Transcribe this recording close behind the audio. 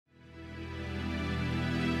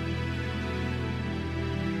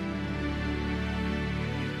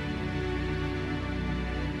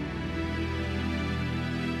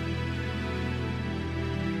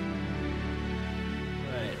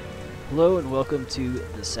Hello and welcome to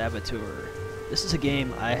the Saboteur. This is a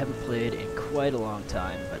game I haven't played in quite a long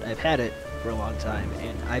time, but I've had it for a long time,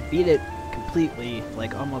 and I beat it completely,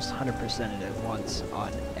 like almost 100%ed it once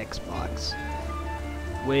on Xbox,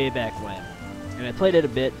 way back when. And I played it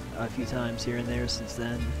a few times here and there since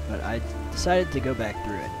then, but I decided to go back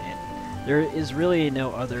through it, and there is really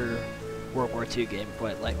no other World War II game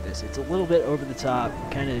quite like this. It's a little bit over the top,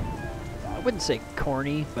 kind of, I wouldn't say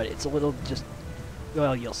corny, but it's a little just,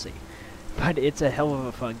 well, you'll see. But it's a hell of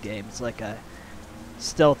a fun game. It's like a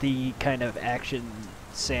stealthy kind of action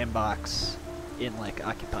sandbox in like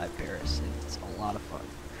occupied Paris, and it's a lot of fun.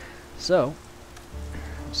 So,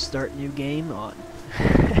 start new game on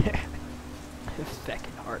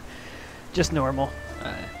fucking hard. Just normal.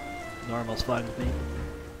 Normal's fine with me.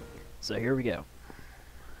 So here we go.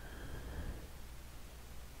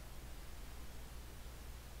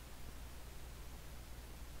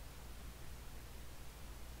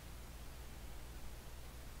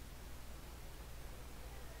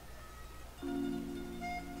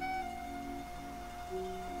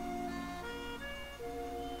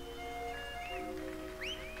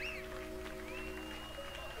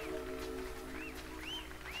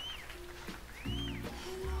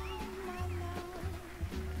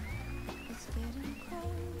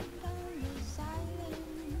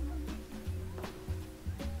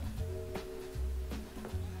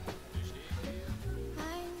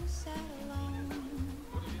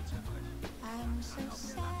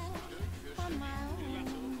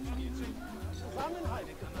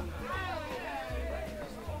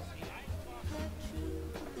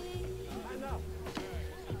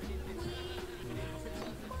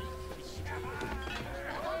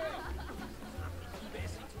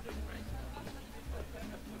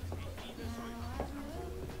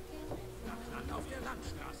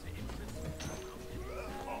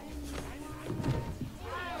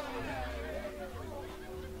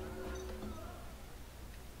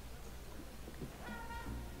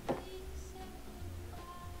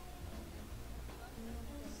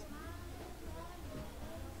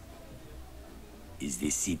 Is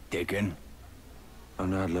this seat taken?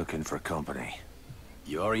 I'm not looking for company.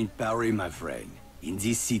 You're in Paris, my friend. In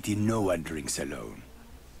this city, no one drinks alone.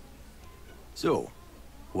 So,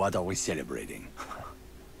 what are we celebrating?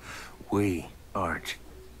 We aren't.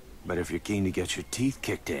 But if you're keen to get your teeth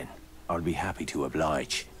kicked in, I'll be happy to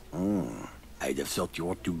oblige. I'd have thought you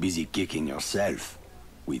were too busy kicking yourself.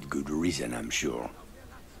 With good reason, I'm sure.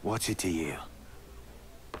 What's it to you?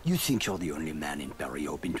 You think you're the only man in Paris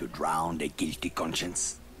hoping to drown a guilty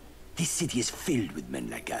conscience? This city is filled with men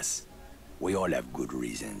like us. We all have good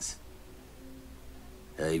reasons.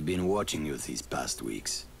 I've been watching you these past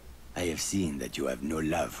weeks. I have seen that you have no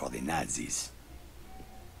love for the Nazis.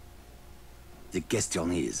 The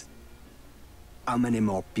question is, how many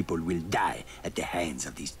more people will die at the hands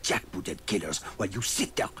of these jackbooted killers while you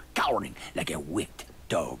sit there cowering like a whipped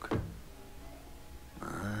dog?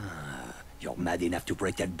 You're mad enough to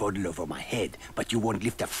break that bottle over my head, but you won't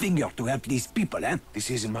lift a finger to help these people, eh? This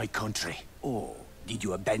isn't my country. Oh, did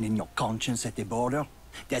you abandon your conscience at the border?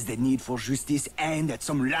 Does the need for justice end at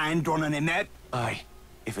some line drawn on a map? Aye,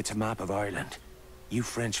 if it's a map of Ireland. You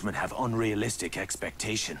Frenchmen have unrealistic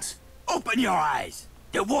expectations. Open your eyes!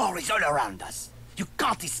 The war is all around us. You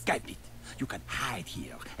can't escape it. You can hide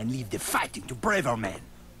here and leave the fighting to braver men.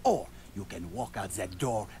 Or you can walk out that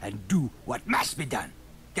door and do what must be done.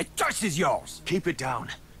 The choice is yours! Keep it down.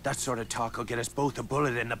 That sort of talk will get us both a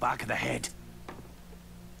bullet in the back of the head.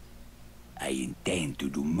 I intend to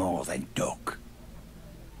do more than talk.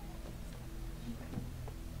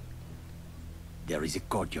 There is a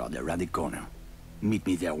courtyard around the corner. Meet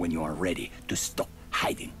me there when you are ready to stop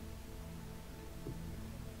hiding.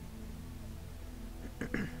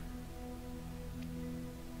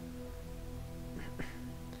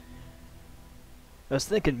 I was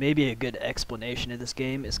thinking maybe a good explanation of this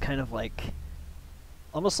game is kind of like,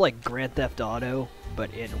 almost like Grand Theft Auto,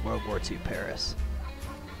 but in World War II Paris.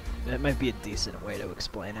 That might be a decent way to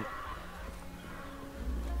explain it.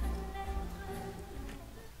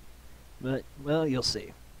 But, well, you'll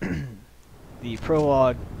see. The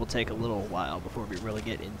prologue will take a little while before we really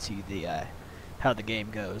get into the how the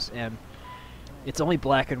game goes, and it's only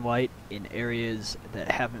black and white in areas that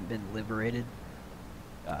haven't been liberated.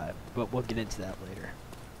 But we'll get into that later.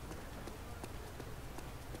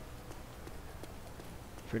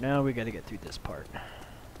 For now, we gotta get through this part.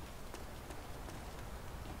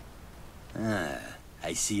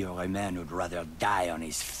 I see you're a man who'd rather die on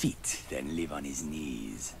his feet than live on his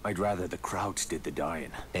knees. I'd rather the crowds did the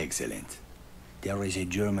dying. Excellent. There is a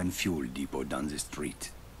German fuel depot down the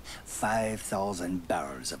street. 5,000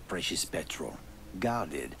 barrels of precious petrol.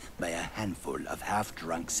 guarded by a handful of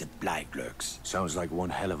half-drunk supply clerks. Sounds like one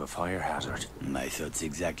hell of a fire hazard. My thoughts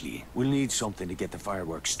exactly. We'll need something to get the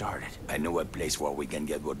fireworks started. I know a place where we can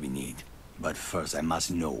get what we need. But first, I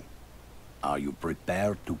must know. Are you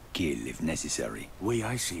prepared to kill if necessary?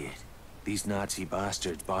 I see it. These Nazi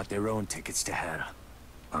bastards bought their own tickets to hell.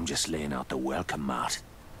 I'm just laying out the welcome mat.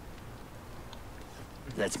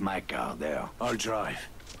 That's my car there. I'll drive.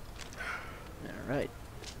 Alright.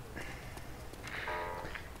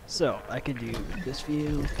 So, I can do this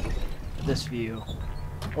view,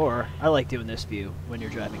 or I like doing this view when you're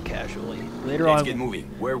driving casually. Later on... Let's get moving.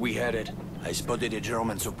 Where are we headed? I spotted a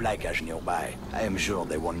German supply cache nearby. I am sure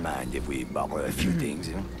they won't mind if we borrow a few things,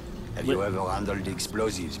 you know? Have you ever handled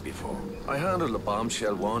explosives before? I handled a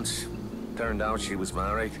bombshell once. Turned out she was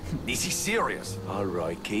married. This is serious. All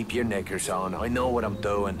right, keep your knickers on. I know what I'm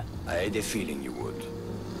doing. I had a feeling you would.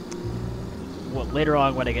 Well, later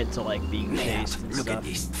on when I get to, like, being Man, chased and look stuff. at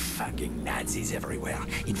these fucking Nazis everywhere,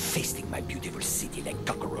 infesting my beautiful city like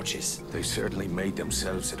cockroaches. They certainly made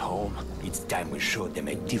themselves at home. It's time we showed them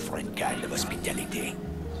a different kind of hospitality.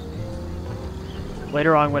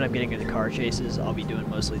 Later on when I'm getting into car chases, I'll be doing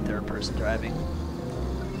mostly third-person driving.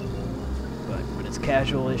 But when it's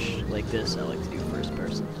casual-ish like this, I like to do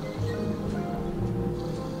first-person.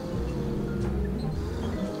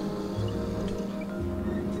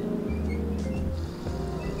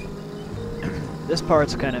 This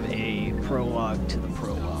part's kind of a prologue to the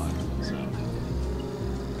prologue, so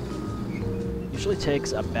usually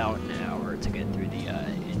takes about an hour to get through the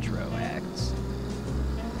intro acts.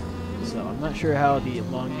 So I'm not sure how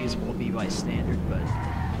long these will be by standard, but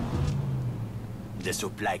The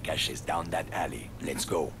supply cache is down that alley. Let's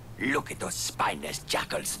go. Look at those spineless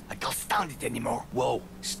jackals. I can't stand it anymore. Whoa,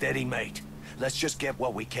 steady, mate. Let's just get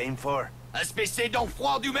what we came for. Espèce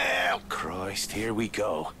d'enfroid du maire! Christ, here we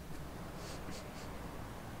go.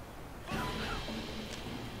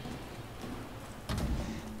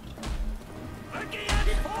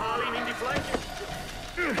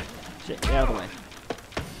 shit, get out of the way.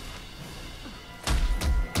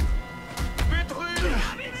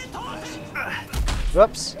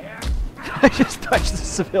 Whoops. I just touched the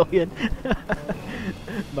civilian.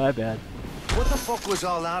 My bad. What the fuck was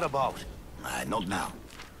all that about? Not now.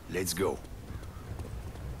 Let's go.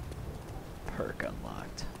 Perk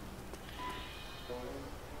unlocked.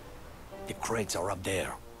 The crates are up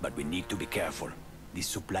there, but we need to be careful. This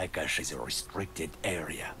supply cache is a restricted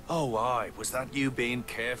area. Oh, aye. Was that you being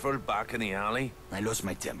careful back in the alley? I lost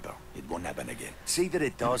my temper. It won't happen again. See that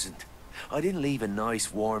it doesn't. I didn't leave a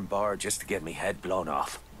nice warm bar just to get me head blown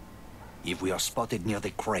off. If we are spotted near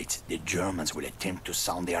the crates, the Germans will attempt to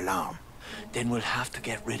sound the alarm. Then we'll have to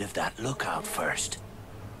get rid of that lookout first.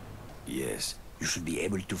 Yes, you should be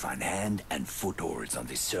able to find hand and footholds on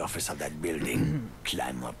the surface of that building.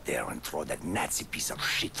 Climb up there and throw that Nazi piece of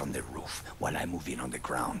shit from the roof while I move in on the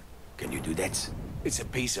ground. Can you do that? It's a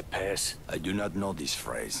piece of piss. I do not know this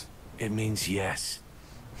phrase. It means yes.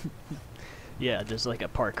 Yeah, there's like a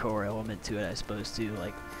parkour element to it, I suppose, too.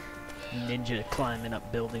 Like ninja climbing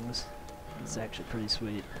up buildings. It's actually pretty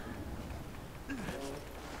sweet.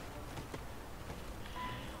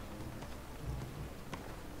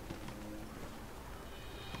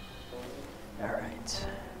 Alright.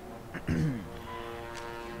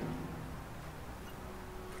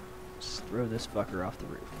 Just throw this fucker off the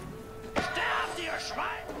roof.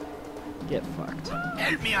 Get fucked.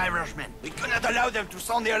 Help me, Irishman! We cannot allow them to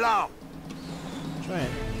sound the alarm! Try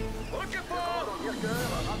it.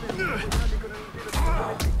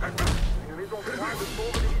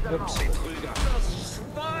 Oops.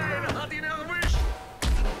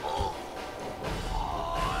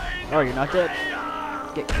 Oh, you're not dead?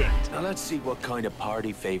 Get kicked. Now let's see what kind of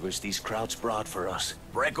party favors these krauts brought for us.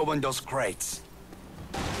 Break open those crates.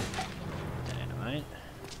 Dynamite.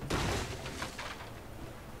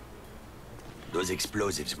 Those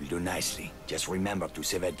explosives will do nicely. Just remember to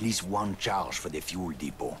save at least one charge for the fuel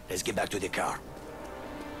depot. Let's get back to the car.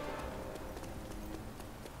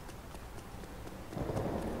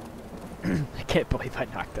 I can't believe I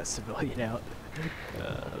knocked that civilian out.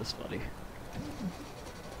 That was funny.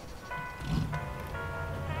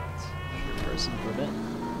 Third person for a bit.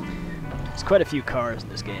 There's quite a few cars in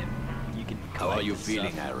this game. You can How are collect you and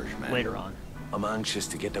feeling, stuff Irishman? later on. I'm anxious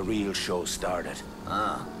to get the real show started.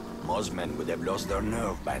 Most men would have lost their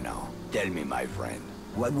nerve by now. Tell me, my friend,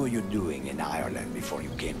 what were you doing in Ireland before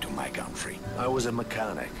you came to my country? I was a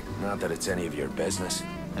mechanic. Not that it's any of your business.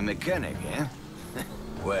 A mechanic, eh?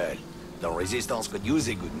 Well, the Resistance could use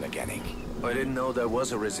a good mechanic. I didn't know there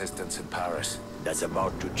was a resistance in Paris. That's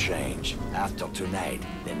about to change. After tonight,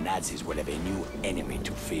 the Nazis will have a new enemy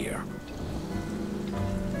to fear.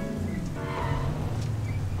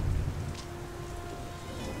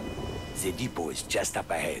 The depot is just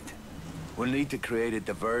up ahead. We'll need to create a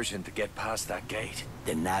diversion to get past that gate.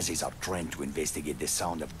 The Nazis are trained to investigate the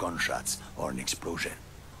sound of gunshots or an explosion.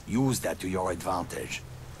 Use that to your advantage.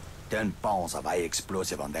 10 pounds of high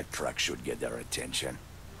explosive on that truck should get their attention.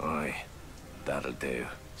 Aye, that'll do.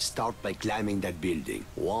 Start by climbing that building.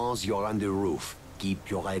 Once you're on the roof,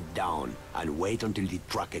 keep your head down and wait until the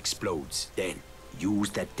truck explodes. Then,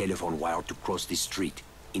 use that telephone wire to cross the street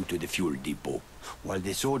into the fuel depot. While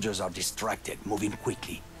the soldiers are distracted, move in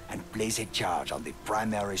quickly and place a charge on the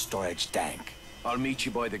primary storage tank. I'll meet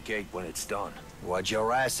you by the gate when it's done. Watch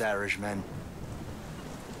your ass, Irishman.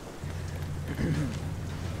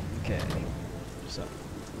 Okay, so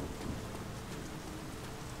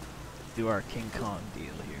do our King Kong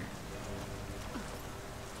deal here.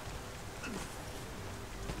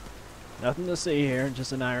 Nothing to see here,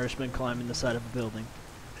 just an Irishman climbing the side of a building.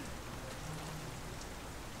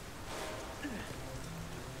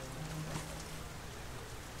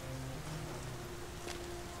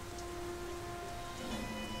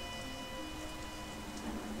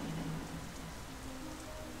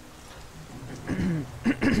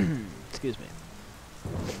 Excuse me.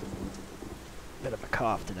 Bit of a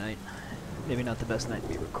cough tonight. Maybe not the best night to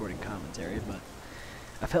be recording commentary, but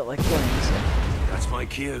I felt like playing, so That's my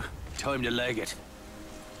cue. Time to leg it.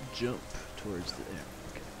 jump towards the air.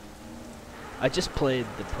 Okay. I just played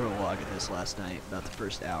the prologue of this last night, about the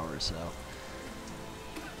first hour or so.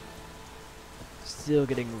 Still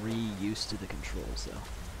getting re-used to the controls, though.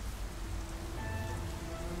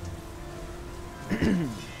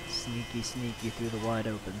 Sneaky, sneaky through the wide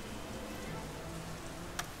open.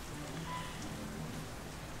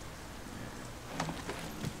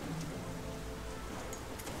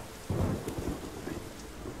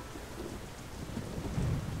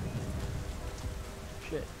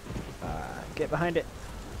 Shit. Get behind it.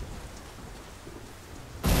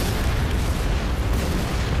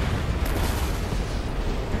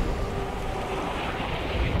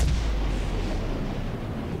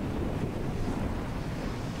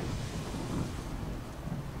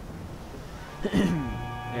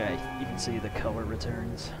 Yeah, you can see the color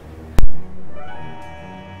returns.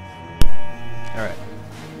 Alright.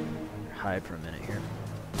 Hide for a minute here.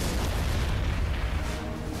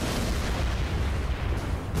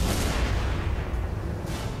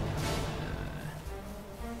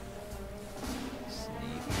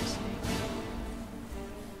 Sneaky, sneaky.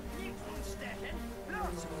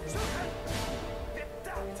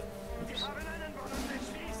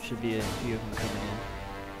 Should be a few of them coming in.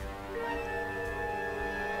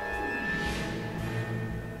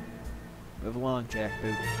 Move along,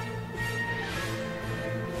 jackboot.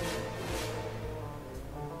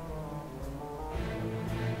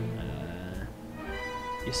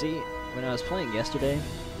 You see, when I was playing yesterday,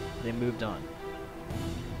 they moved on.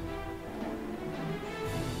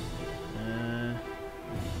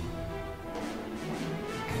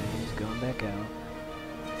 Okay, he's going back out.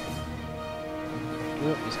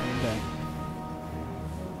 Oh, he's coming back.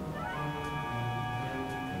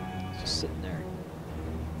 He's just sitting there.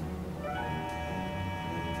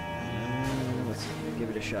 Let's give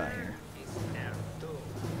it a shot here.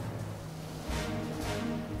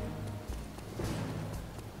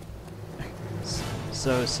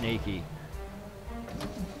 So sneaky.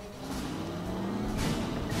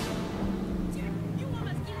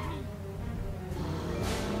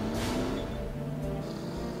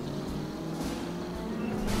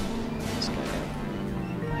 This guy.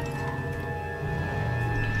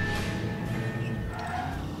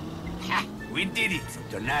 Ha! We did it!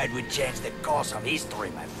 Tonight we changed the course of history,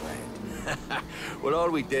 my friend. Well, all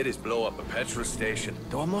we did is blow up a petrol station.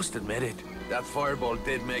 Though I must admit it, that fireball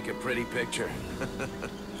did make a pretty picture.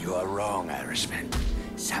 You are wrong, Irishman.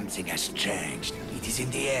 Something has changed. It is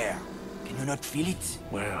in the air. Can you not feel it?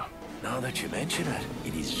 Well, now that you mention it.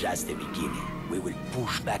 It is just the beginning. We will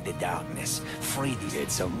push back the darkness. Free to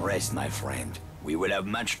get some rest, my friend. We will have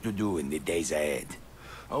much to do in the days ahead.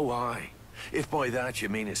 Oh, aye. If by that you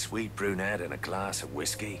mean a sweet brunette and a glass of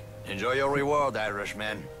whiskey. Enjoy your reward,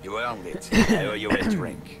 Irishman. You earned it. I owe you a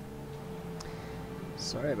drink.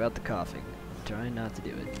 Sorry about the coughing. I'm trying not to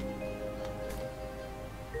do it.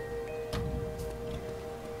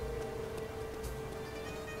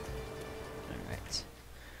 Alright.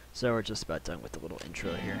 So we're just about done with the little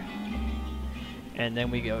intro here. And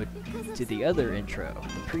then we go to the other intro,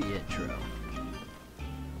 the pre-intro.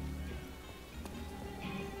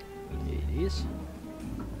 80s.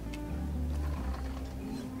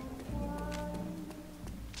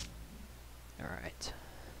 Alright.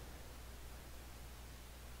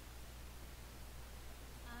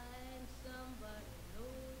 I'm somebody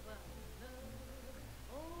nobody loves.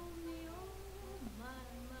 Only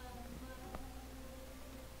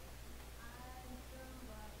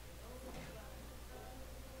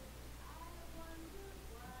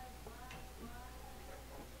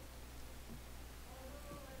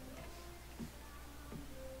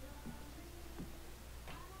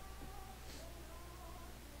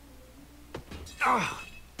Ah,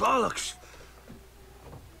 bollocks!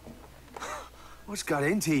 What's got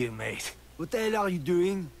into you, mate? What the hell are you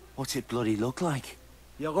doing? What's it bloody look like?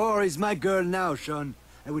 Your whore is my girl now, Sean.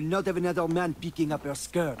 I will not have another man picking up her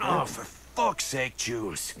skirt. Oh, for fuck's sake,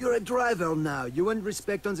 Jules. You're a driver now. You want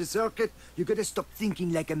respect on the circuit? You gotta stop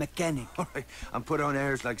thinking like a mechanic. All right, I'm put on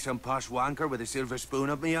airs like some posh wanker with a silver spoon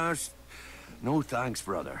up my arse. No thanks,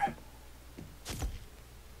 brother.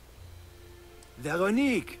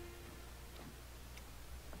 Veronique!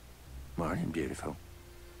 Morning, beautiful.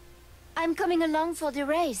 I'm coming along for the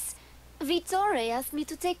race. Vittore asked me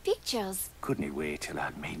to take pictures. Couldn't he wait till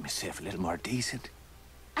I'd made myself a little more decent?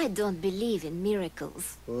 I don't believe in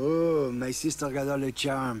miracles. Oh, my sister got all the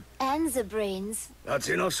charm. And the brains. That's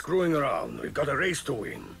enough screwing around. We've got a race to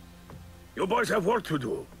win. You boys have work to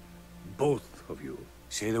do. Both of you.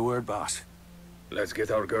 Say the word, boss. Let's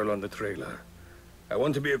get our girl on the trailer. I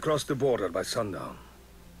want to be across the border by sundown.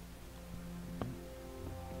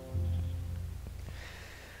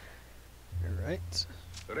 Alright.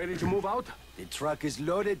 Ready to move out? The truck is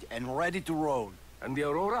loaded and ready to roll. And the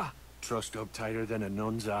Aurora? Trust up tighter than a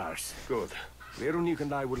nun's arse. Good. Veronique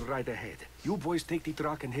and I will ride ahead. You boys take the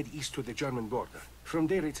truck and head east to the German border. From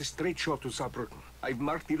there, it's a straight shot to Saarbrücken. I've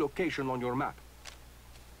marked the location on your map.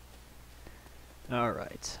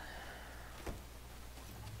 Alright.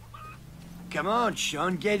 Come on,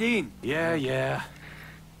 Sean, get in. Yeah.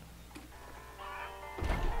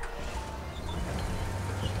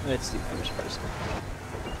 Let's do first person.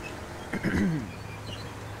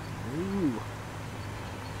 Ooh.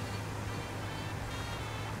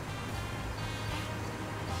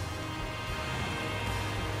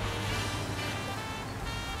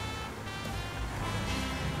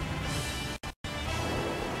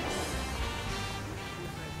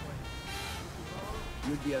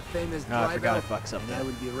 You'll be a famous Oh, I driver, forgot it fucks up and that I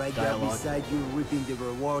will be right dialogue. there beside you, reaping the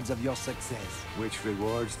rewards of your success. Which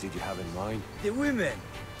rewards did you have in mind? The women!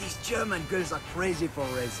 These German girls are crazy for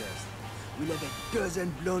racers. We'll have a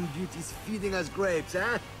dozen blonde beauties feeding us grapes,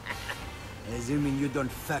 huh? Assuming you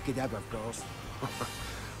don't fuck it up, of course.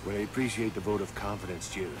 Well, I appreciate the vote of confidence,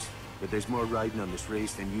 Jules. But there's more riding on this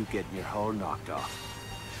race than you getting your hull knocked off.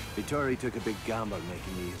 Vittori took a big gamble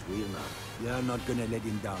making me his wheelman. You're not gonna let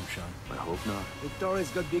him down, Sean. I hope not. Vittori's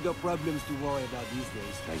got bigger problems to worry about these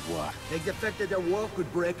days. Like what? Like the fact that a war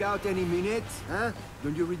could break out any minute, huh?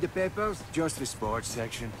 Don't you read the papers? Just the sports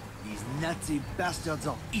section. These Nazi bastards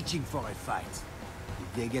are itching for a fight.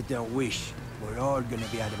 If they get their wish, we're all gonna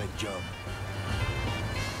be out of a job.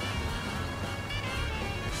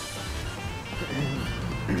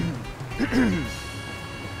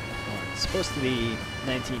 It's supposed to be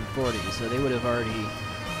 1940, so they would have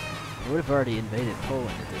already invaded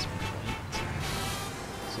Poland at this point.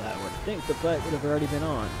 So I would think the fight would have already been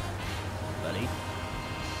on, buddy.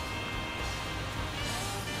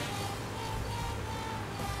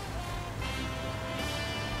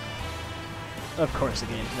 Of course, the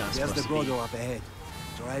game's not There's supposed the to be border up ahead.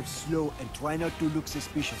 Drive slow and try not to look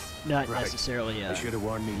suspicious. not Right. necessarily I should have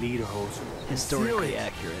worn me leaderhosen. historically Serious.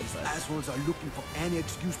 accurate, These but assholes are looking for any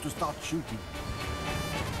excuse to start shooting.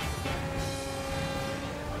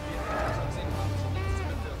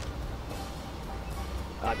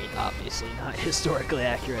 I mean, obviously not historically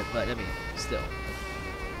accurate, but I mean, still.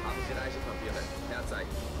 Haben Sie Reisepapiere?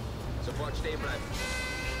 Herzeigen. Sofort stehen bleiben.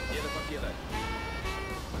 Ihre Papiere.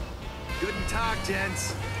 Guten Tag,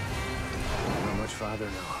 gents. Not much farther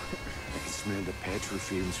now. I can smell the petrol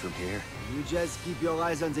fumes from here. You just keep your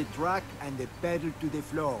eyes on the track and the pedal to the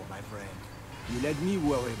floor, my friend. You let me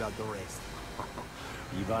worry about the rest.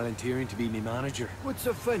 You volunteering to be me manager? What's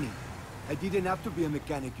so funny? I didn't have to be a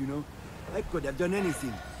mechanic, you know? I could have done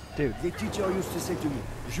anything. Dude. The teacher used to say to me,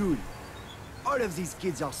 Jules, all of these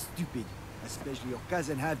kids are stupid, especially your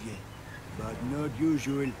cousin Javier. But not you,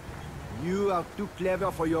 Jules. You are too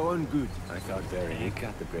clever for your own good. I thought Veronique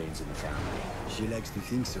got the brains in the family. She likes to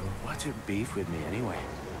think so. What's her beef with me anyway?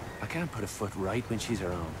 I can't put a foot right when she's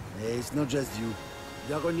around. Hey, it's not just you.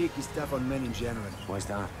 Veronique is tough on men in general. Why's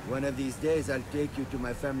that? One of these days, I'll take you to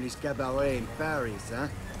my family's cabaret in Paris, huh?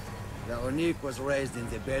 Veronique was raised in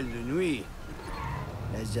the Belle de Nuit.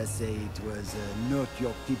 Let's just say it was not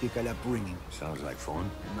your typical upbringing. Sounds like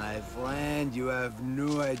fun. My friend, you have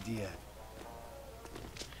no idea.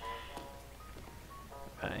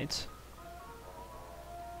 Right.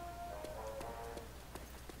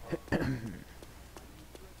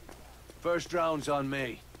 First round's on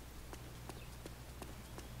me.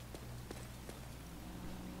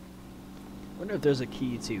 Wonder if there's a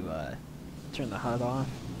key to turn the HUD off.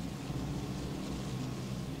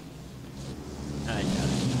 I got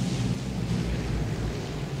it.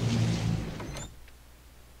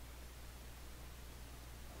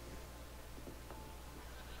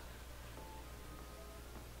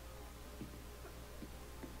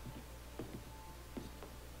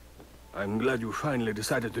 I'm glad you finally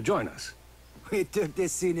decided to join us. We took the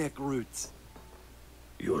scenic route.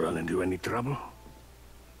 You run into any trouble?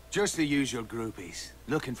 Just the usual groupies,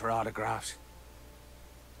 looking for autographs.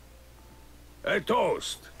 A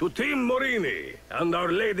toast to Team Morini and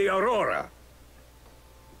Our Lady Aurora.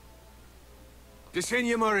 To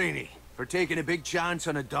Signor Morini, for taking a big chance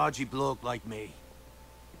on a dodgy bloke like me.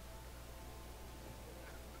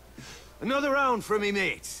 Another round for me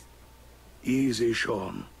mates. Easy,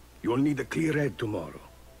 Sean. You'll need a clear head tomorrow.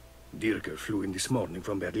 Dirker flew in this morning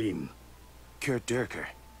from Berlin. Kurt Dirker.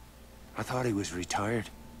 I thought he was retired.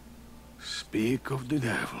 Speak of the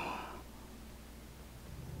devil.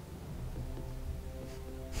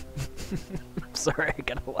 Sorry, I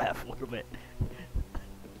gotta laugh a little bit.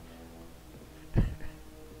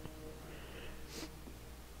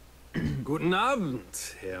 Guten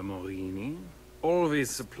Abend, Herr Morini.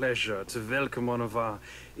 Always a pleasure to welcome one of our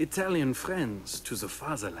Italian friends to the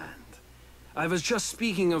fatherland. I was just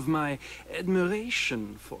speaking of my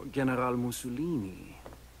admiration for General Mussolini.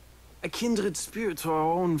 A kindred spirit to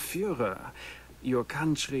our own Führer. Your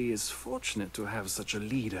country is fortunate to have such a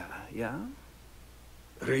leader, yeah?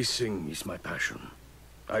 Racing is my passion.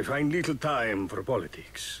 I find little time for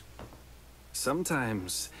politics.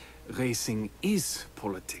 Sometimes racing is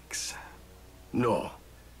politics. No.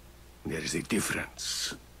 There is a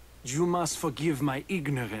difference. You must forgive my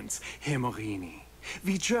ignorance, Herr Morini.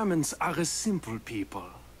 We Germans are a simple people.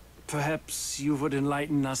 Perhaps you would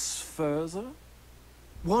enlighten us further?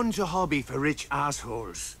 One's a hobby for rich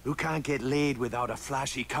assholes who can't get laid without a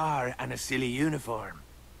flashy car and a silly uniform.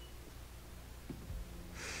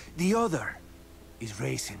 The other is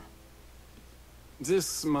racing.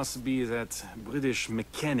 This must be that British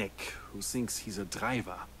mechanic who thinks he's a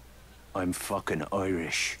driver. I'm fucking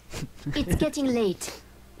Irish. It's getting late.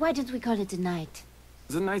 Why don't we call it a night?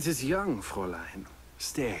 The night is young, Fräulein.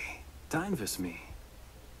 Stay. Dine with me.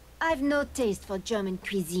 I've no taste for German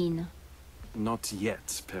cuisine. Not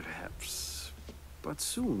yet, perhaps. But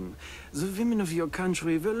soon, the women of your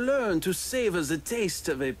country will learn to savor the taste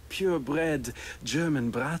of a purebred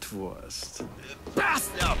German bratwurst.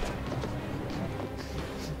 Bastard!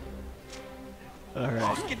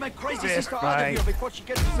 Alright. Get my crazy sister out of here before she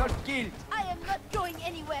gets herself killed. I am not going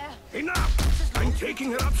anywhere. Enough! I'm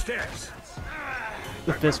taking her upstairs.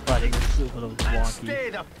 The fist fighting is a little wonky, Stay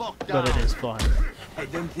the fuck down! but it is fun. I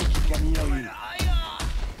don't think he can hear you.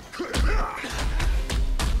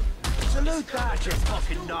 Salute that, you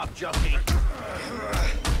fucking knob jockey!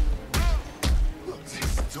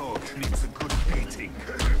 This dog needs a good beating.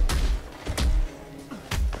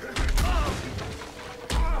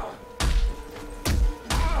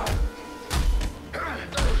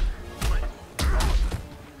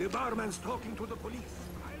 The barman's talking to the police.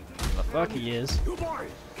 The fuck he is. You boy,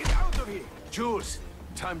 get out of here! Jules,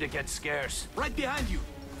 time to get scarce. Right behind you.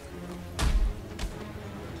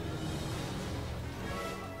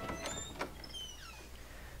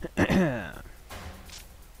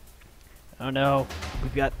 Oh no,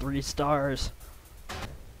 we've got 3 stars.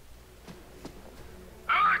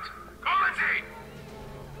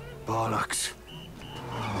 Bollocks.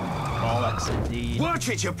 Bollocks indeed. Watch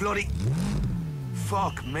it, you bloody...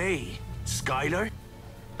 Fuck me. Skylar?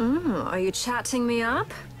 Are you chatting me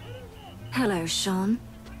up? Hello, Sean.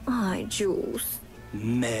 Hi, Jules.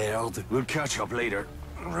 Merde. We'll catch up later.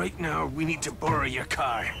 Right now, we need to borrow your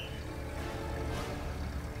car.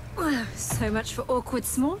 Well, so much for awkward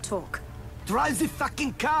small talk. Drive the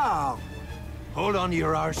fucking car. Hold on to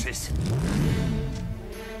your arses.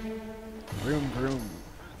 Vroom vroom.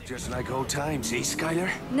 Just like old times, eh, Skylar?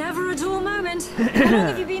 Never a dull moment. How long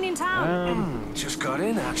have you been in town? Just got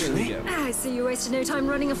in, actually. I see you wasted no time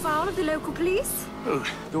running afoul of the local police. Oh,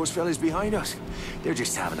 those fellas behind us. They're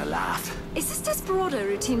just having a laugh. Is this Desperado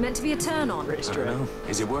routine meant to be a turn-on? I don't know.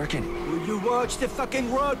 Is it working? Will you watch the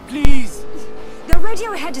fucking road, please? The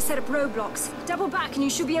radio ahead to set up roadblocks. Double back and you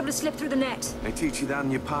should be able to slip through the net. They teach you that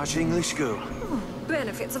in your posh English school.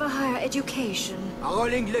 Benefits of a higher education. Are all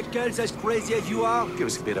English girls as crazy as you are? Give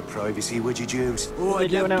us a bit of privacy, would you, Jews? Oh, What are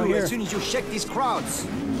I'd they love doing out to here? as soon as you check these crowds.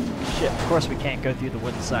 Shit, of course we can't go through the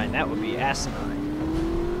wooden sign. That would be asinine.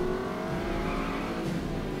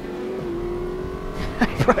 I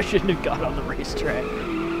probably shouldn't have got on the racetrack.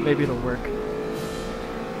 Maybe it'll work.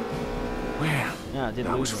 Well, No, it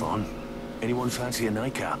didn't that was lose. fun. Anyone fancy a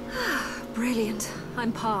nightcap? Brilliant.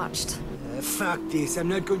 I'm parched. Fuck this, I'm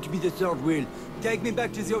not going to be the third wheel. Take me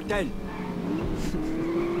back to the hotel.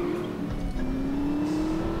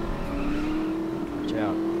 Watch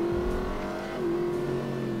out.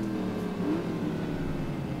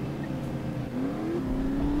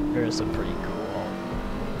 There are some pretty cool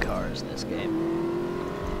cars in this game.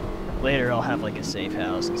 Later I'll have like a safe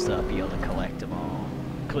house and stuff, be able to collect them all,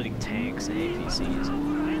 including tanks and APCs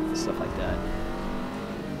and stuff like that.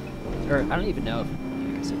 Or I don't even know if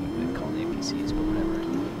I guess I would call them APCs, but whatever.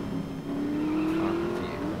 Armored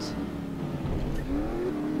vehicles.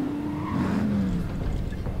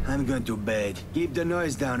 I'm going to bed. Keep the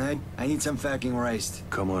noise down, eh? I need some fucking rest.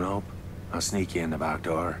 Come on up. I'll sneak you in the back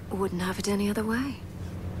door. Wouldn't have it any other way.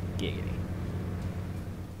 Giggity.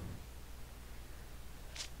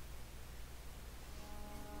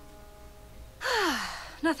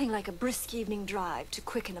 Nothing like a brisk evening drive to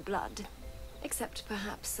quicken a blood. Except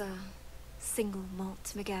perhaps a single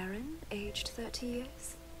malt McGarren, aged 30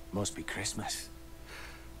 years. Must be Christmas.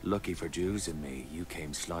 Lucky for Jews and me, you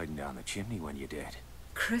came sliding down the chimney when you did.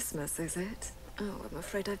 Christmas, is it? Oh, I'm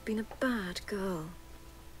afraid I've been a bad girl.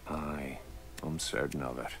 Aye, I'm certain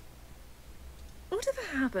of it. Whatever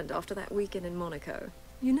happened after that weekend in Monaco?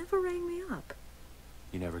 You never rang me up.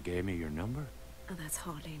 You never gave me your number? Oh, that's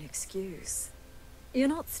hardly an excuse. You're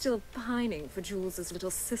not still pining for Jules's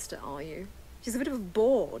little sister, are you? She's a bit of a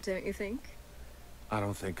bore, don't you think? I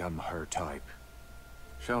don't think I'm her type.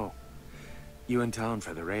 So, you in town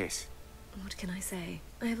for the race? What can I say?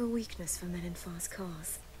 I have a weakness for men in fast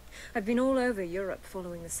cars. I've been all over Europe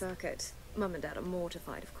following the circuit. Mum and Dad are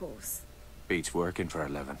mortified, of course. Beats working for a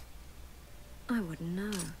living. I wouldn't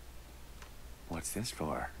know. What's this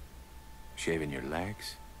for? Shaving your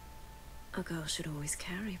legs? A girl should always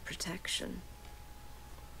carry protection.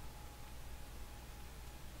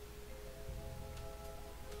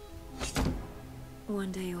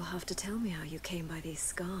 One day you'll have to tell me how you came by these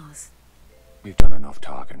scars. We've done enough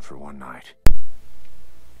talking for one night.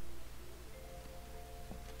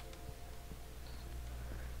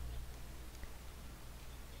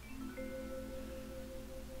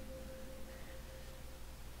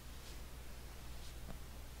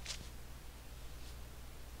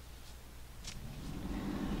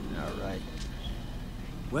 Alright.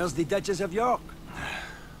 Where's the Duchess of York?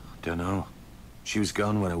 Dunno. She was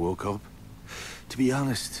gone when I woke up. To be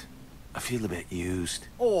honest, I feel a bit used.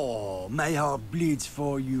 Oh, my heart bleeds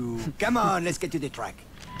for you. Come on, let's get to the track.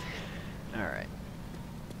 Alright.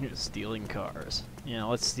 You're just stealing cars. Yeah,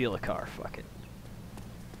 let's steal a car, fuck it.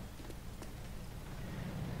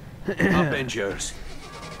 Avengers.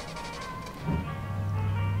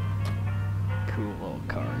 Cool little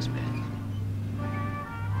cars, man.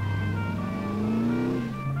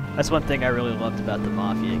 That's one thing I really loved about the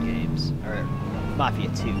Mafia games. Or Mafia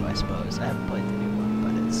 2, I suppose. I haven't played the new one,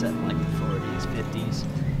 but it's set in like the 40s, 50s.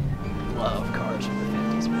 Love cars from the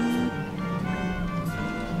 50s, man.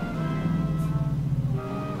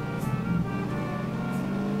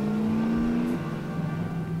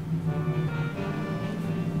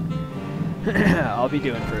 I'll be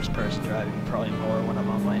doing first-person driving probably more when I'm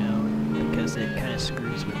on my own, because it kind of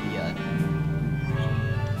screws with the, I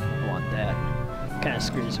want that. Kind of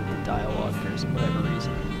screws with the dialogue for whatever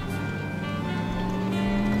reason.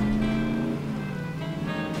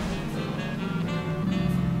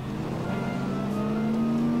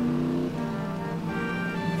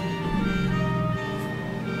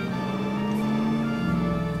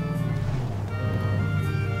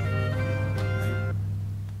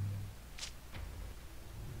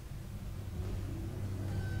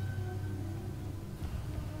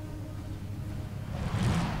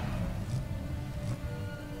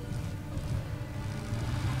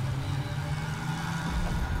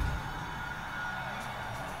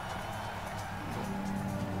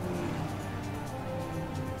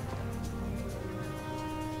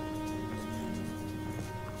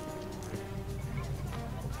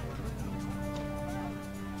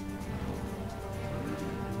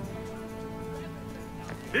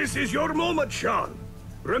 This is your moment, Sean.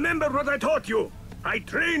 Remember what I taught you. I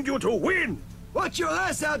trained you to win. Watch your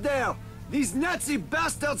ass out there! These Nazi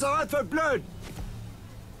bastards are out for blood!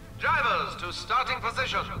 Drivers to starting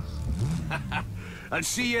positions. I'll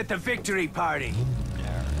see you at the victory party.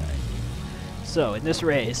 Alright. So, in this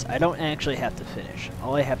race, I don't actually have to finish.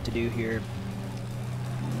 All I have to do here,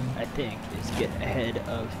 I think, is get ahead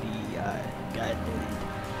of the guy in the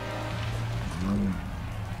lead.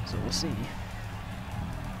 So we'll see.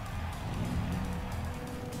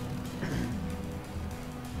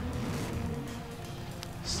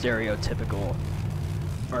 Stereotypical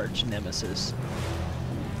arch nemesis.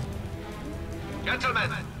 Gentlemen,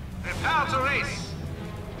 prepare to race.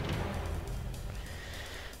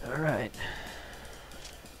 Alright.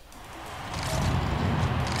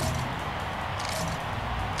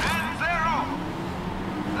 And they're off.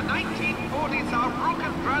 The 1940s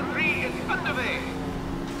Saarbrücken Grand Prix is underway.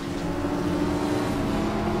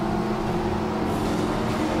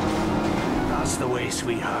 That's the way,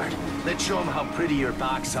 sweetheart. Let's show 'em how pretty your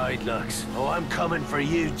backside looks. Oh, I'm coming for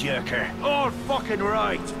you, jerker. All fucking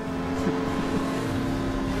right.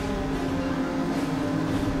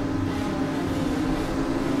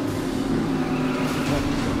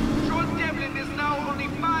 Sean Devlin is now only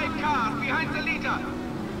 5 cars behind the leader.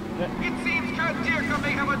 It seems Kurt Dierker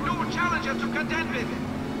may have a new challenger to contend with.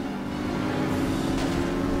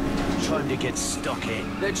 Time to get stuck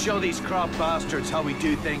in. Let's show these crop bastards how we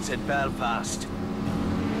do things in Belfast.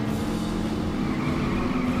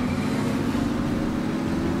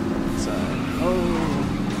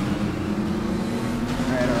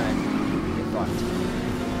 Alright. Get fucked.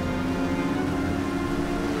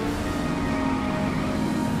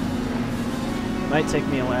 Might take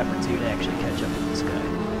me a lap or two to actually catch up with this guy.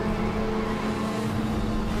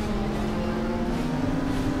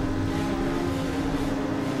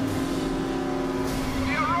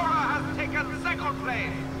 The Aurora has taken 2nd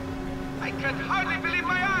place. I can hardly believe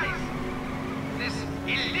my eyes. This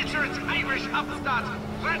illiterate Irish upstart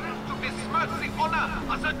threatens to besmirch the honor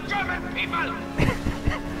of the German people.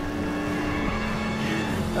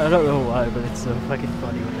 I don't know why, but it's so fucking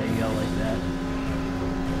funny when they yell like that.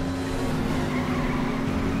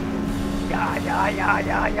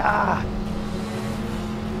 Yeah.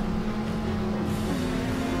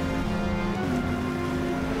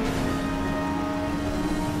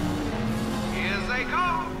 Here they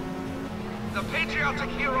come. The patriotic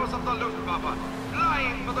heroes of the Luftwaffe,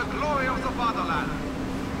 flying for the glory of the fatherland.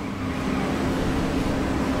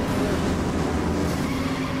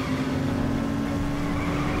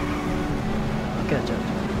 I'll catch up.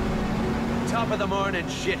 Top of the morning,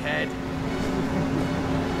 shithead.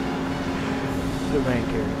 The main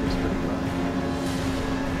character's pretty funny.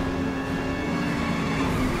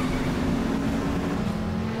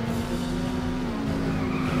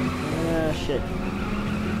 Ah, shit.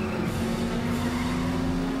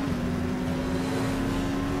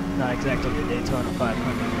 Not exactly the Daytona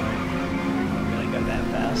 500, right? I'm gonna go that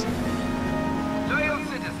fast. Loyal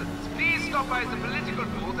citizens, please stop by the political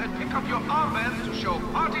booth and pick up your armbands to show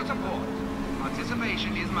party support.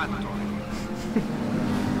 Participation is mandatory.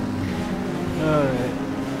 Alright.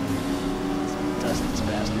 Dust this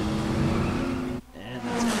bastard. And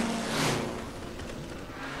that's it.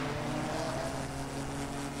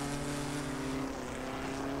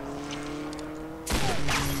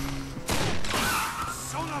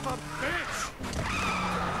 Son of a bitch!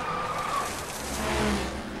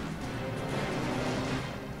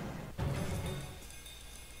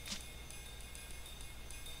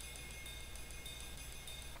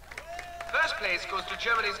 First place goes to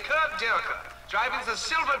Germany's Kurt Dierker, driving the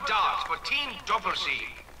Silver Dart for Team WWII.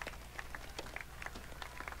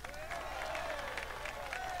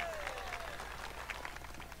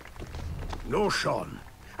 No, Sean.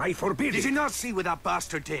 I forbid Did it. you not see what that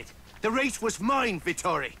bastard did? The race was mine,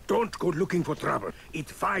 Vittori. Don't go looking for trouble. It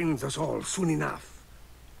finds us all soon enough.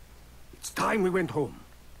 It's time we went home.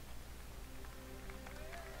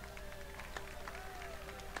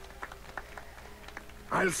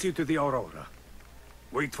 I'll see to the Aurora.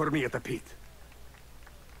 Wait for me at the pit.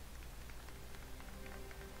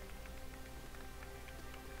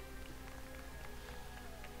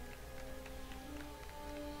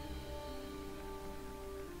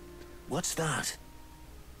 What's that?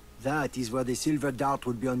 That is where the Silver Dart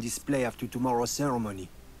will be on display after tomorrow's ceremony.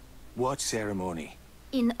 What ceremony?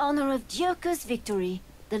 In honor of Dierker's victory,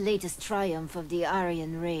 the latest triumph of the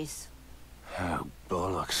Aryan race. Oh,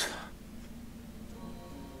 bollocks.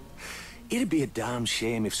 It'd be a damn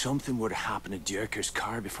shame if something were to happen to Dierker's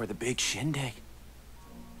car before the big shindig.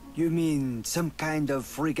 You mean some kind of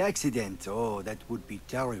freak accident? Oh, that would be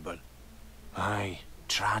terrible. Aye,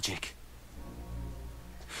 tragic.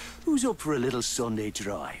 Who's up for a little Sunday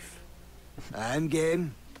drive? I'm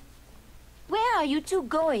game. Where are you two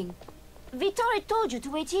going? Vittori told you to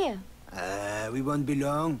wait here. We won't be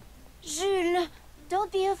long. Jules,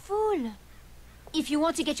 don't be a fool. If you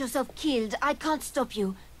want to get yourself killed, I can't stop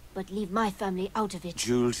you. But leave my family out of it.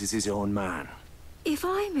 Jules is his own man. If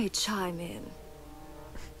I may chime in.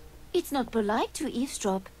 It's not polite to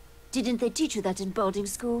eavesdrop. Didn't they teach you that in boarding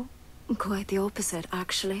school? Quite the opposite,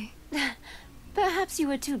 actually. Perhaps you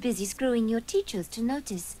were too busy screwing your teachers to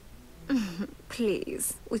notice.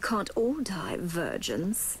 Please, we can't all die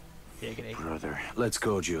virgins. Brother, let's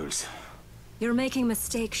go, Jules. You're making a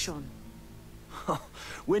mistake, Sean.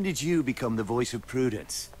 When did you become the voice of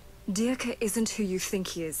prudence? Dierker isn't who you think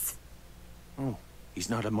he is. Oh, he's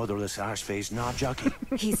not a motherless arse-faced knot jockey.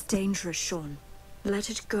 He's dangerous, Sean. Let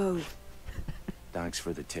it go. Thanks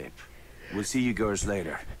for the tip. We'll see you girls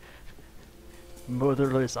later.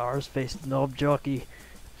 Motherless arse-faced knob jockey.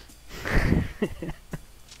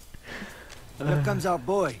 Here comes our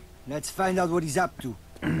boy. Let's find out what he's up to.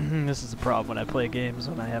 This is a problem when I play games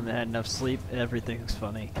when I haven't had enough sleep. Everything's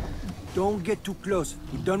funny. Don't get too close.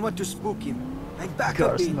 We don't want to spook him. And back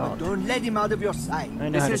up him, but don't let him out of your sight. I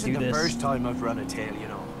know how to do this. This isn't the first time I've run a tail, you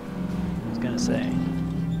know. I was gonna say.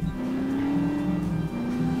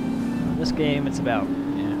 In this game, it's about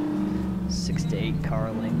 6 to 8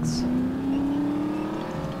 car lengths.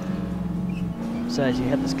 Besides, you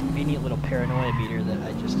have this convenient little paranoia meter that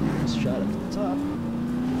I just shot up to the top.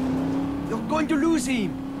 You're going to lose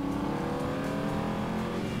him!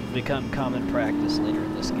 Become common practice later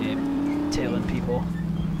in this game, tailing people.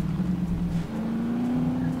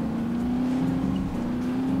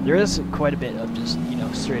 There is quite a bit of just,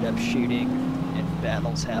 straight up shooting and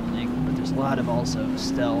battles happening, but there's a lot of also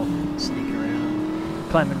stealth, sneaking around,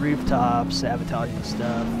 climbing rooftops, sabotaging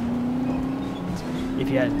stuff. If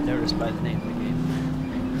you hadn't noticed by the name of the game.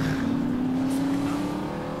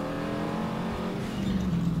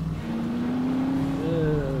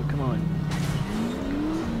 Come on.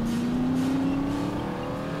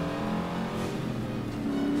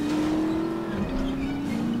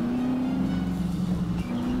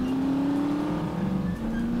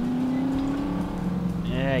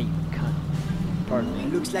 Yeah, you cunt. Pardon me.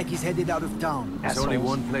 It looks like he's headed out of town. There's only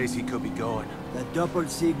one place he could be going. The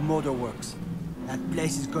WWII Motor Works. That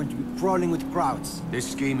place is going to be crawling with crowds.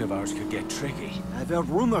 This scheme of ours could get tricky. I've heard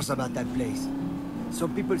rumors about that place.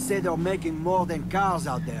 Some people say they're making more than cars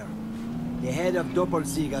out there. The head of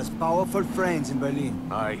WWII has powerful friends in Berlin.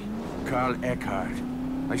 Aye, Karl Eckhart.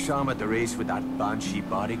 I saw him at the race with that banshee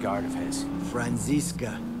bodyguard of his.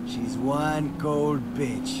 Franziska. She's one cold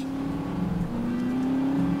bitch.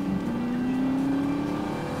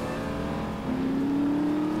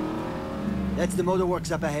 That's the motor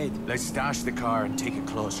works up ahead. Let's stash the car and take a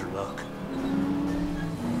closer look.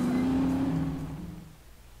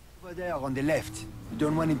 Over there on the left. We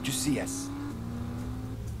don't want him to see us.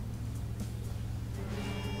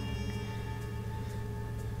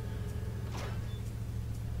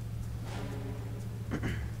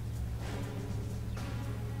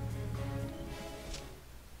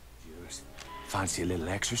 Fancy a little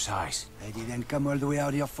exercise? I didn't come all the way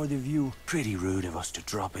out here for the view. Pretty rude of us to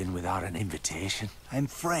drop in without an invitation. I'm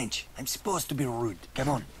French. I'm supposed to be rude. Come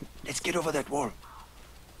on, let's get over that wall.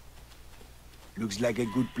 Looks like a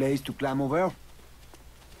good place to climb over.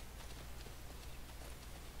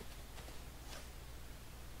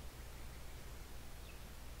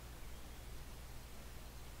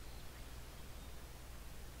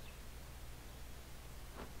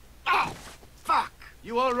 Oh! Fuck!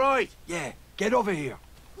 You all right? Yeah, get over here.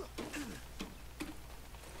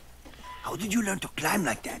 How did you learn to climb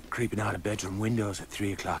like that? Creeping out of bedroom windows at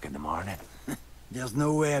 3 o'clock in the morning. There's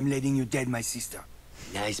no way I'm letting you dead, my sister.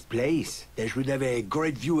 Nice place. They should have a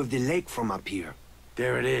great view of the lake from up here.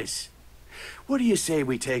 There it is. What do you say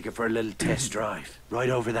we take it for a little test drive? Right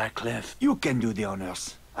over that cliff. You can do the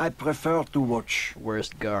honors. I prefer to watch.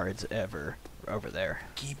 Worst guards ever over there.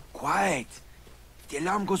 Keep quiet. If the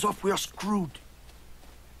alarm goes off, we're screwed.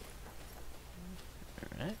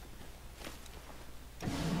 Alright.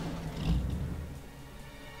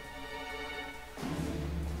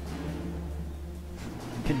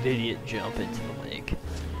 Convenient jump into the lake.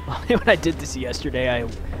 When I did this yesterday,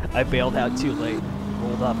 I bailed out too late.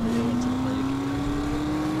 Rolled off the hill into the lake.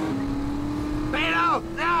 Bail out!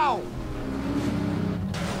 Now!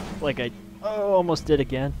 Like I almost did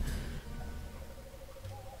again.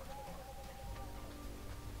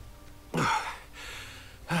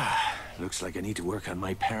 Looks like I need to work on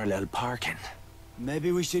my parallel parking.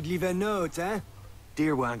 Maybe we should leave a note, huh?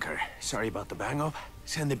 Dear Wanker, sorry about the bang-up.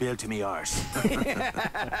 Send the bill to me arse.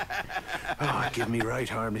 Oh, give me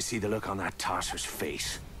right arm to see the look on that tosser's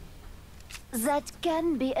face. That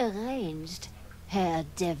can be arranged, Herr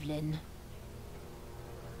Devlin.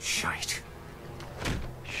 Shite.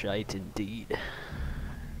 Shite indeed.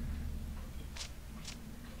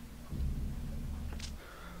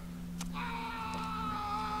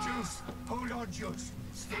 Juice! Hold on, Juice.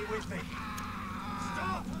 Stay with me.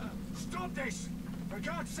 Stop! Stop this! For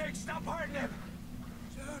God's sake, stop hurting him!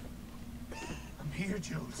 I'm here,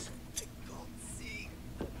 Jules. I can't see.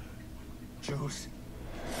 Jules.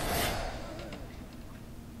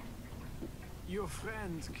 Your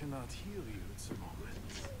friend cannot hear you at the moment.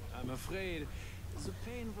 I'm afraid the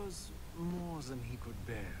pain was more than he could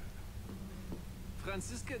bear.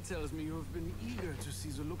 Franziska tells me you have been eager to see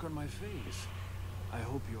the look on my face. I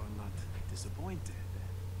hope you are not disappointed.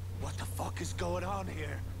 What the fuck is going on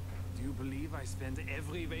here? Do you believe I spend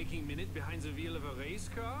every waking minute behind the wheel of a race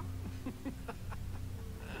car?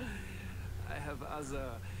 I have other,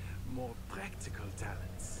 more practical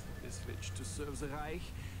talents. switch to serve the Reich.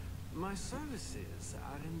 My services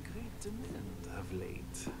are in great demand of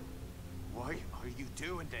late. Why are you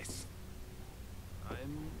doing this?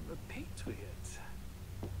 I'm a patriot.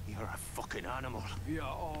 You're a fucking animal. We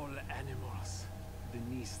are all animals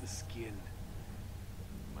beneath the skin.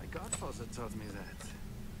 My godfather taught me that.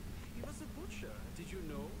 He was a butcher, did you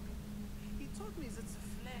know? He taught me that the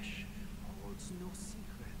flesh holds no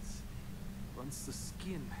secrets once the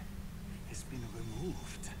skin has been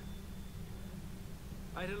removed.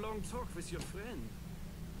 I had a long talk with your friend.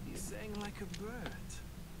 He sang like a bird,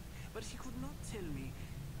 but he could not tell me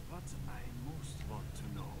what I most want to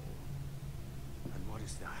know. And what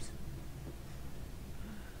is that?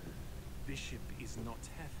 Bishop is not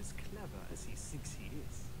half as clever as he thinks he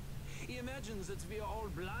is. He imagines that we are all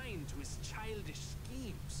blind to his childish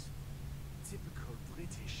schemes. Typical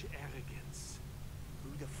British arrogance. Who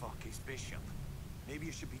the fuck is Bishop? Maybe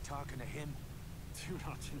you should be talking to him. Do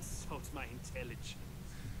not insult my intelligence.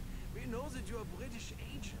 We know that you are a British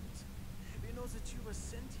agent. We know that you were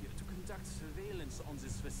sent here to conduct surveillance on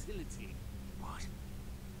this facility. What?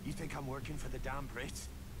 You think I'm working for the damn Brits?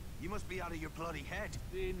 You must be out of your bloody head.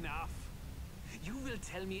 Enough. You will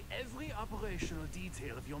tell me every operational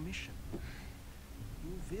detail of your mission.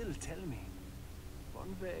 You will tell me,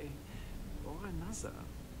 one way or another.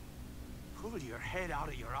 Pull your head out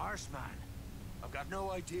of your arse, man. I've got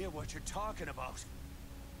no idea what you're talking about.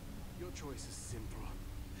 Your choice is simple.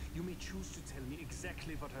 You may choose to tell me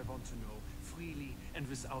exactly what I want to know, freely and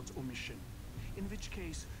without omission. In which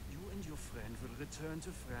case, you and your friend will return to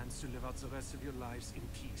France to live out the rest of your lives in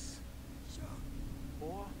peace. So,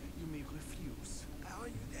 Or you may refuse. how are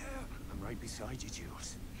you there? I'm right beside you,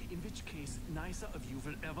 Jules. In which case, neither of you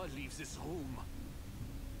will ever leave this room.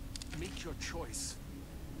 Make your choice.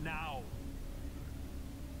 Now.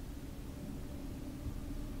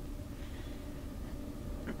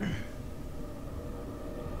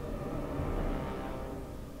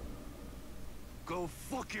 Go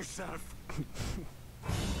fuck yourself!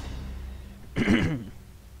 No!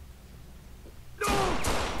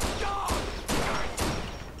 God!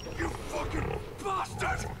 You fucking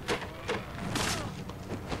bastard!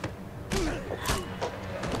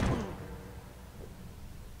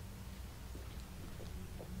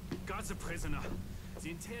 Guard the prisoner. The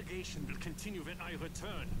interrogation will continue when I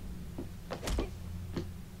return.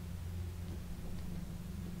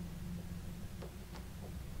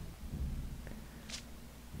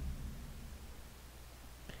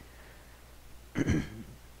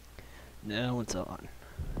 Now it's on.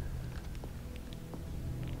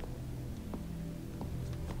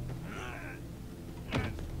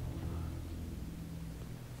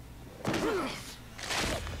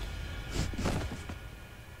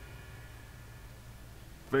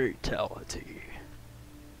 Fatality.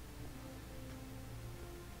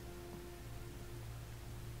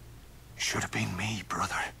 Should have been me,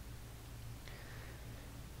 brother.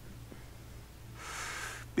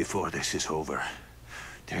 Before this is over,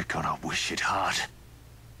 they're gonna wish it hard.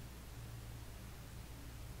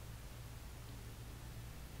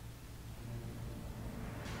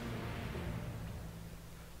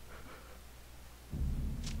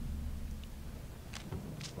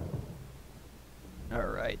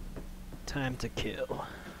 Alright. Time to kill.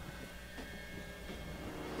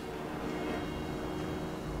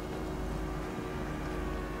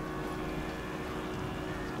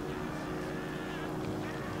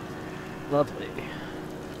 Lovely.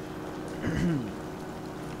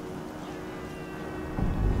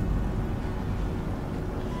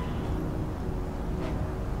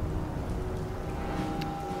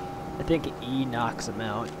 I think E knocks him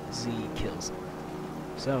out, Z kills him.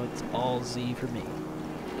 So it's all Z for me.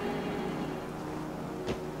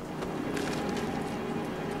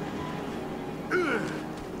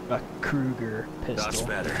 A Kruger pistol. That's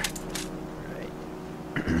better. Right.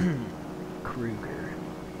 Kruger.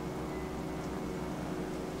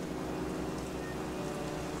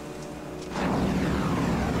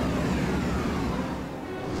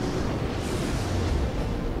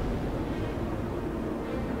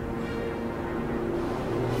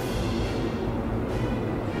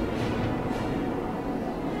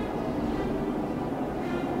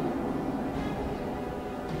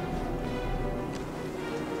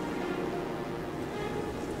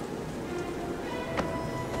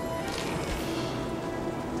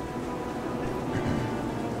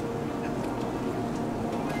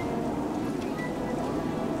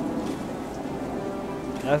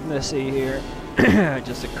 Nothing to see here.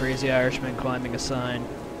 Just a crazy Irishman climbing a sign.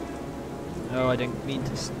 Oh, I didn't mean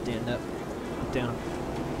to stand up. Down.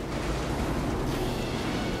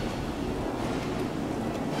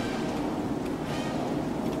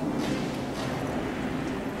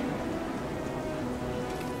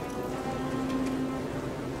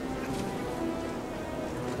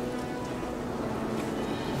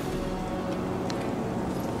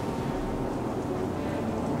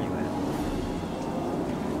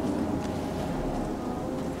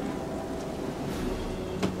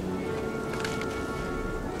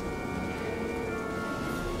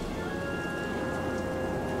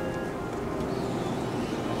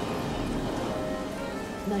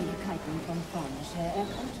 Neuigkeiten von vorne, Herr.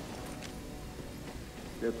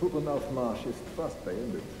 Der Truppenaufmarsch ist fast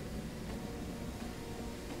beendet.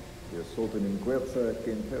 Wir sollten in kurzer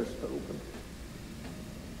den Test erobern.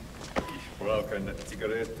 Ich brauche eine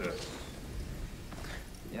Zigarette.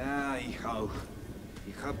 Ja, ich auch.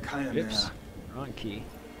 Ich hab keine Oops. mehr. Wrong key.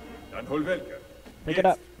 Dann hol welche. Pick it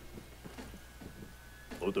up.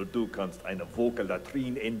 Oder du kannst eine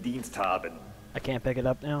Vogelatrin in Dienst haben. I can't pick it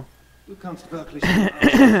up now. Du kannst wirklich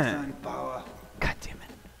sein, Bauer. God damn it.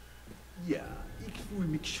 Ja, ich fühle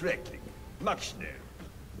mich schrecklich. Mach schnell.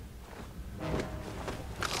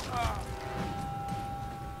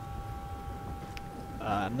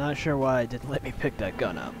 I'm not sure why it didn't let me pick that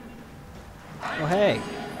gun up. Oh, hey.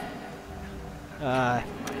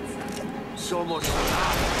 So much.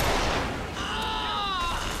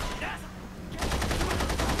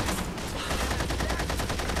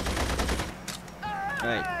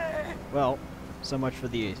 Alright. Well, so much for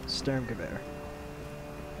the Sturmgewehr.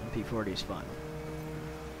 MP40 is fun.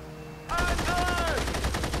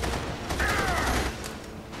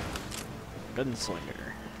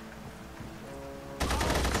 Gunslinger.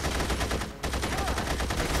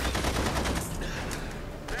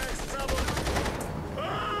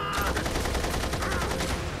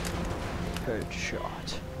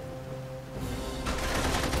 Headshot.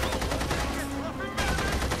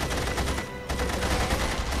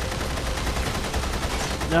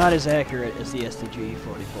 Not as accurate as the STG-44,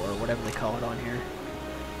 or whatever they call it on here.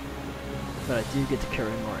 But I do get to carry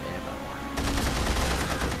more ammo.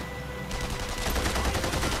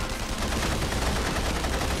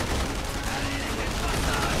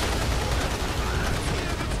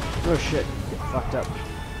 Oh shit, get fucked up.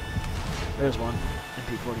 There's one,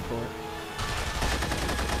 MP44.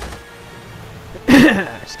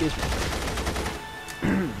 Excuse me.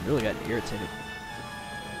 Really got irritated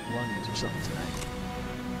lungs or something tonight.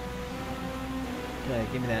 Okay,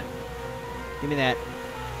 give me that. Give me that.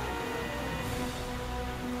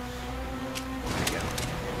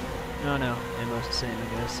 Oh no, ammo's the same,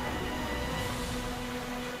 I guess.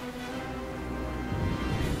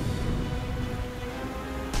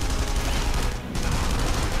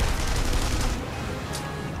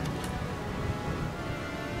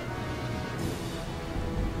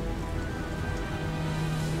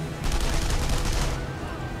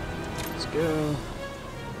 Go.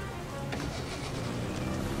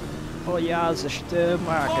 Oh ja, ze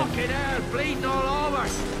Sturmwagen. Fucking hell, bleeding all over.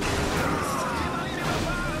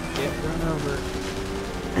 Get run over.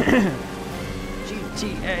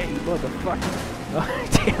 GTA, motherfucker. Oh,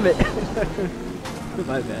 damn it.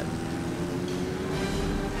 My bad.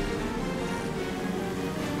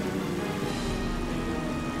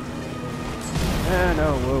 Ah, no,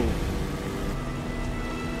 whoa.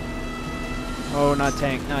 Oh, not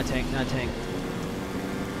tank, not tank, not tank.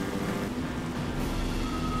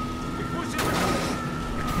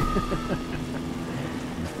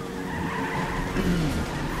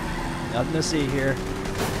 Nothing to see here.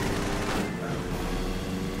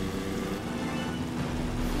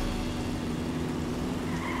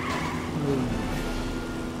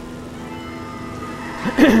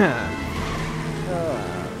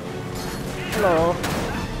 Hello.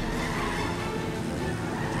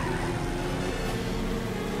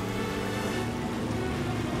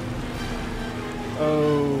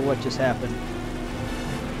 Oh, what just happened?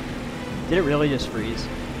 Did it really just freeze?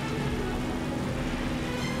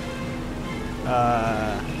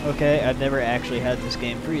 Okay, I've never actually had this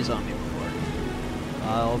game freeze on me before.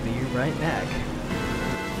 I'll be right back.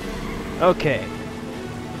 Okay.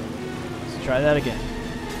 Let's try that again.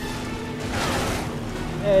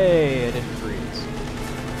 Hey, it didn't freeze.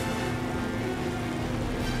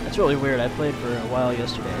 That's really weird. I played for a while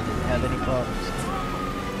yesterday. I didn't have any problems.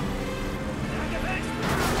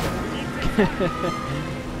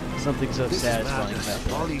 Something so satisfying about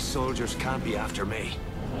that. All these soldiers can't be after me.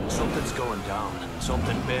 Something's going down.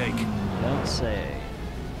 Something big. Don't say.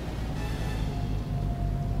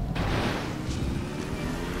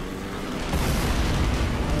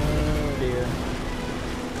 Oh dear.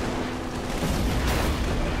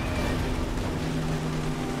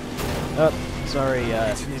 Oh, sorry,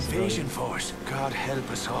 It's an invasion force. God help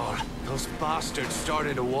us all. Those bastards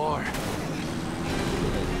started a war.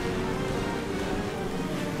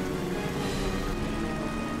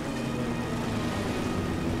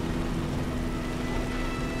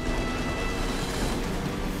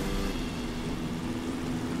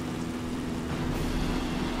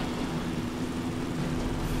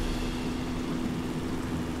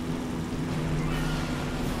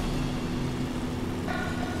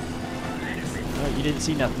 You didn't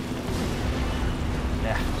see nothing.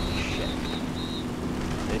 Yeah, shit.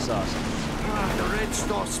 They saw something. The red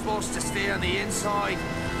stuff's supposed to stay on the inside.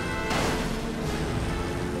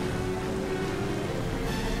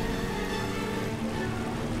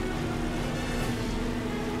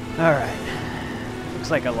 Alright.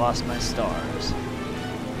 Looks like I lost my stars.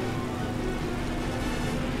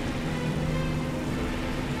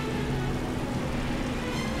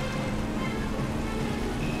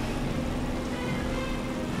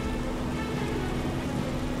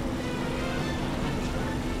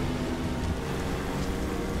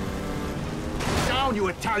 Down, you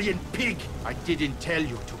Italian pig! I didn't tell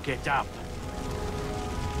you to get up.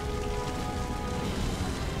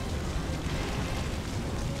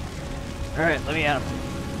 Alright, let me at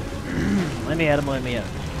him. Let me at him, let me at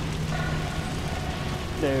him.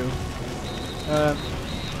 No.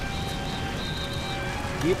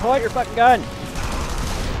 You pull out your fucking gun!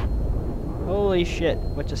 Holy shit,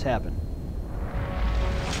 what just happened?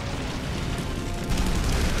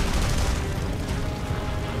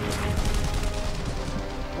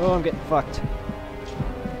 Oh, I'm getting fucked.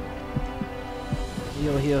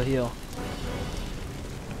 Heal, heal, heal.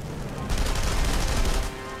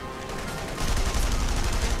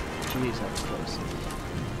 Jeez, that was close.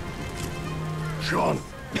 Sean!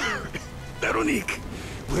 Veronique!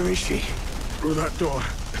 Where is she? Through that door.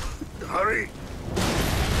 Hurry!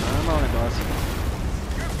 I'm on it, boss.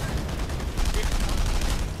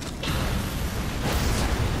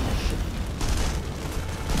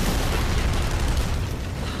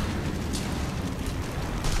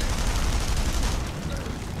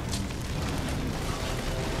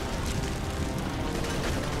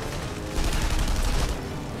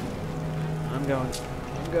 I'm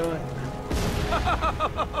going.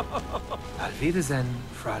 Auf Wiedersehen,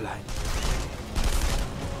 Fräulein.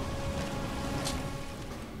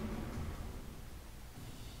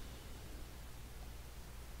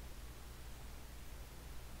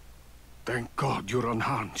 Thank God you're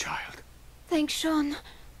unharmed, child. Thanks, Sean.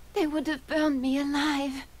 They would have burned me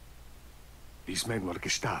alive. These men were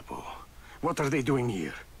Gestapo. What are they doing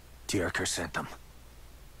here? Dierker sent them.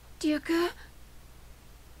 Dierker?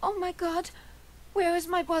 Oh my God. Where is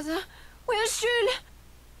my brother? Where's Jules?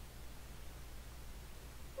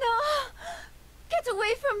 No! Get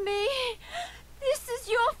away from me! This is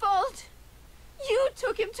your fault! You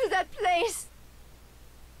took him to that place!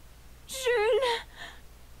 Jules!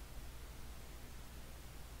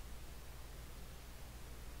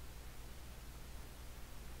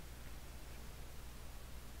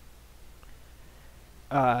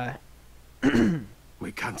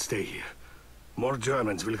 We can't stay here. More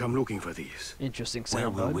Germans will come looking for these. Interesting Where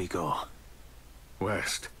sound, will bud. we go?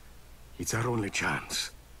 West. It's our only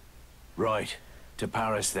chance. Right. To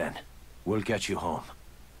Paris, then. We'll get you home.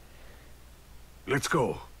 Let's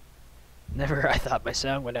go. Never, I thought my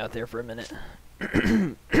sound went out there for a minute.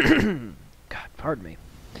 God, pardon me.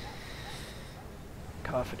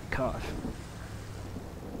 Coughity cough.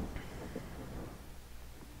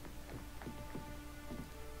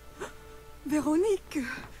 Veronique!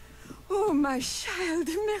 Oh, my child,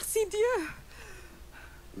 merci Dieu!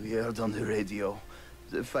 We heard on the radio.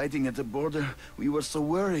 The fighting at the border, we were so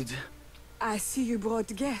worried. I see you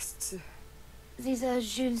brought guests. These are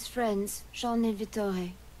Jules' friends, Jean and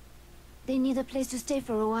Vittore. They need a place to stay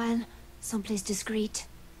for a while. Someplace discreet.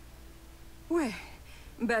 Well,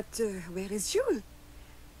 but where is Jules?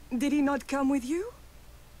 Did he not come with you?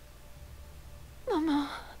 Maman.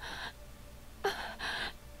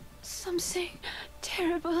 Something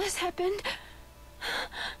terrible has happened.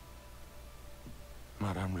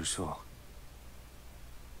 Madame Rousseau.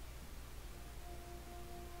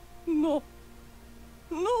 No.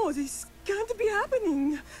 No, this can't be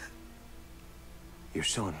happening. Your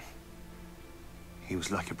son. He was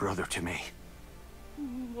like a brother to me.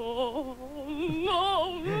 No,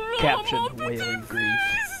 no, no. Caption, wailing grief.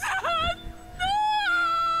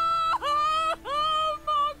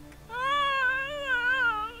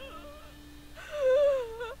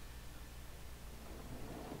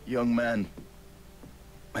 Young man,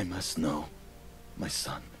 I must know. My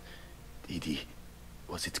son, Didi,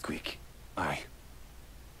 was it quick? Aye.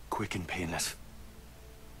 Quick and painless.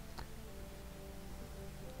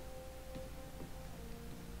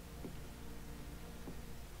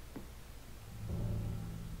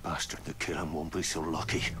 Bastard that kill him won't be so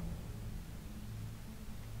lucky.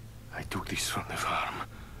 I took this from the farm.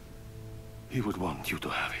 He would want you to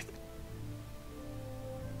have it.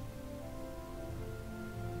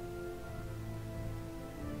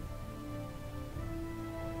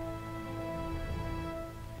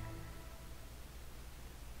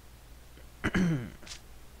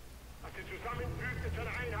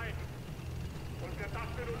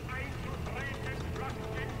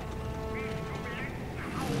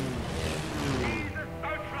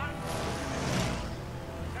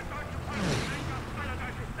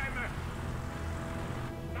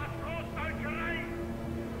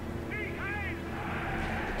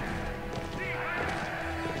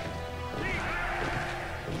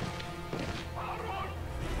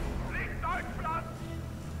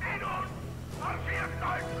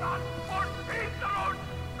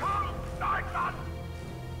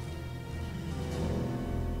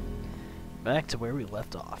 Back to where we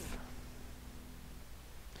left off.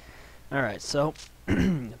 Alright, so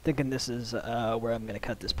I'm thinking this is where I'm going to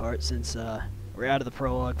cut this part, since we're out of the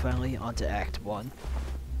prologue finally, onto Act 1.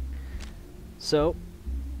 So,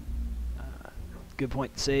 good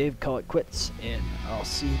point to save, call it quits, and I'll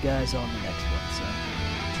see you guys on the next one, so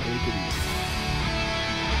take it easy.